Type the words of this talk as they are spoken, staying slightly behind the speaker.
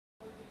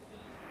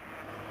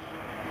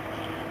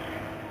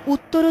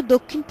উত্তর ও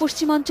দক্ষিণ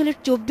পশ্চিমাঞ্চলের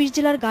 ২৪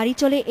 জেলার গাড়ি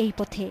চলে এই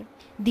পথে।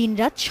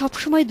 দিনরাত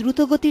সবসময়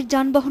দ্রুতগতির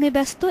যানবাহনে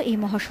ব্যস্ত এই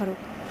মহাসড়ক।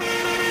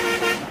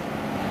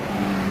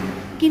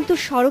 কিন্তু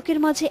সড়কের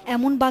মাঝে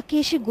এমন বাঁকে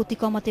এসে গতি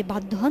কমাতে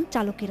বাধ্য হন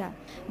চালকেরা।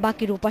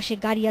 বাঁকের ওপাশে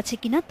গাড়ি আছে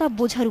কিনা তা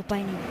বোঝার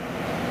উপায় নেই।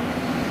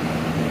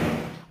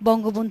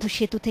 বঙ্গবন্ধু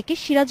সেতু থেকে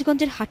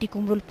সিরাজগঞ্জের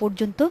হাটিকুমরুল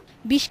পর্যন্ত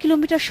 ২০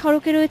 কিলোমিটার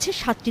সড়কে রয়েছে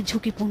 ৭টি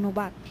ঝুঁকিপূর্ণ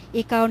বাঁক।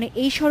 এ কারণে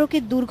এই সড়কে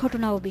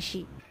দুর্ঘটনাও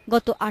বেশি।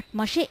 গত ৮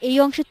 মাসে এই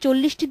অংশে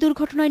 ৪০টি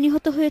দুর্ঘটনায়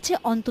নিহত হয়েছে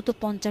অন্তত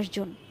 ৫০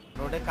 জন।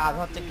 রোডে কাজ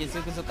হচ্ছে, কিছু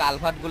কিছু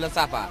কালভার্টগুলো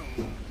চাপা,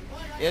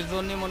 এর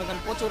জন্য মনে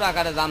করেন প্রচুর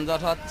আকারে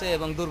যানজট হচ্ছে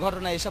এবং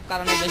দুর্ঘটনা এইসব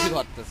কারণে বেশি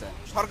ঘটতেছে।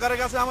 সরকারের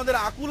কাছে আমাদের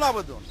আকুল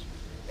আবেদন,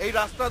 এই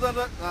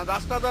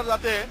রাস্তাটা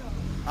যাতে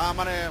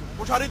মানে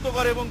প্রসারিত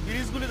করে এবং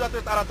ব্রিজগুলি যাতে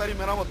তাড়াতাড়ি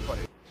মেরামত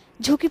করে।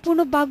 ঝুঁকিপূর্ণ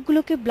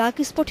বাঁকগুলোকে ব্ল্যাক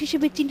স্পট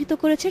হিসেবে চিহ্নিত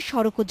করেছে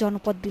সড়ক ও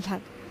জনপথ বিভাগ।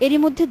 এরই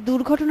মধ্যে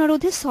দুর্ঘটনা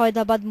রোধে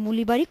সয়দাবাদ,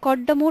 মুলিবাড়ি,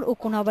 কড্ডামোড় ও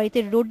কোনাবাড়িতে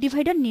রোড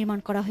ডিভাইডার নির্মাণ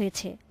করা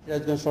হয়েছে।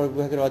 সিরাজগঞ্জ সড়ক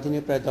বিভাগের অধীনে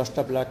প্রায়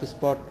 10টা ব্ল্যাক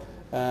স্পট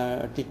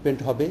ট্রিটমেন্ট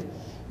হবে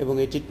এবং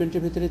এই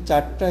ট্রিটমেন্টের ভিতরে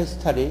 4টা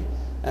স্থানে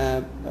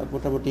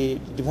মোটামুটি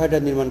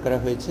ডিভাইডার নির্মাণ করা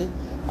হয়েছে।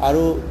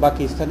 আরও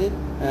বাকি স্থানে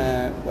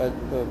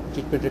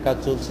ট্রিটমেন্টের কাজ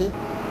চলছে।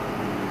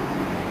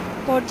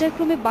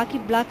 পর্যায়ক্রমে বাকি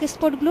ব্ল্যাক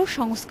স্পটগুলো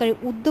সংস্কারের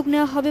উদ্যোগ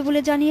নেওয়া হবে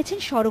বলে জানিয়েছেন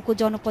সড়ক ও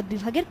জনপথ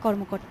বিভাগের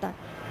কর্মকর্তা।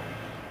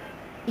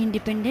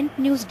 Independent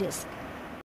news desk.